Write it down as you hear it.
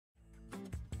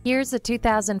Here's a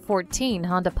 2014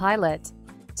 Honda Pilot.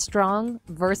 Strong,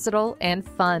 versatile, and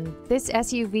fun, this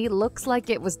SUV looks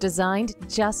like it was designed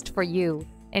just for you.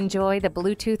 Enjoy the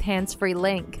Bluetooth hands-free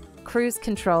link, cruise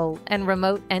control, and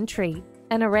remote entry.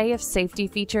 An array of safety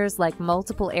features like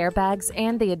multiple airbags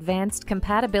and the advanced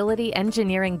compatibility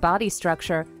engineering body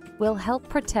structure will help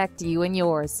protect you and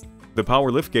yours. The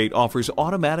power liftgate offers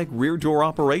automatic rear door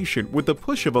operation with the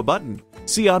push of a button.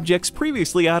 See objects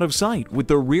previously out of sight with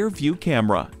the rear view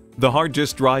camera. The hard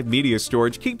disk drive media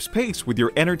storage keeps pace with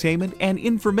your entertainment and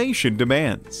information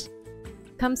demands.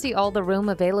 Come see all the room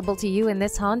available to you in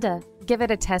this Honda. Give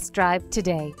it a test drive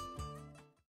today.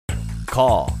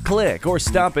 Call, click, or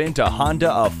stop into Honda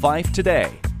of Fife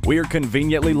today. We're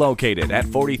conveniently located at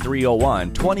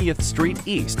 4301 20th Street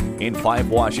East in Fife,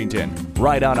 Washington,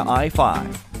 right on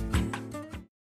I-5.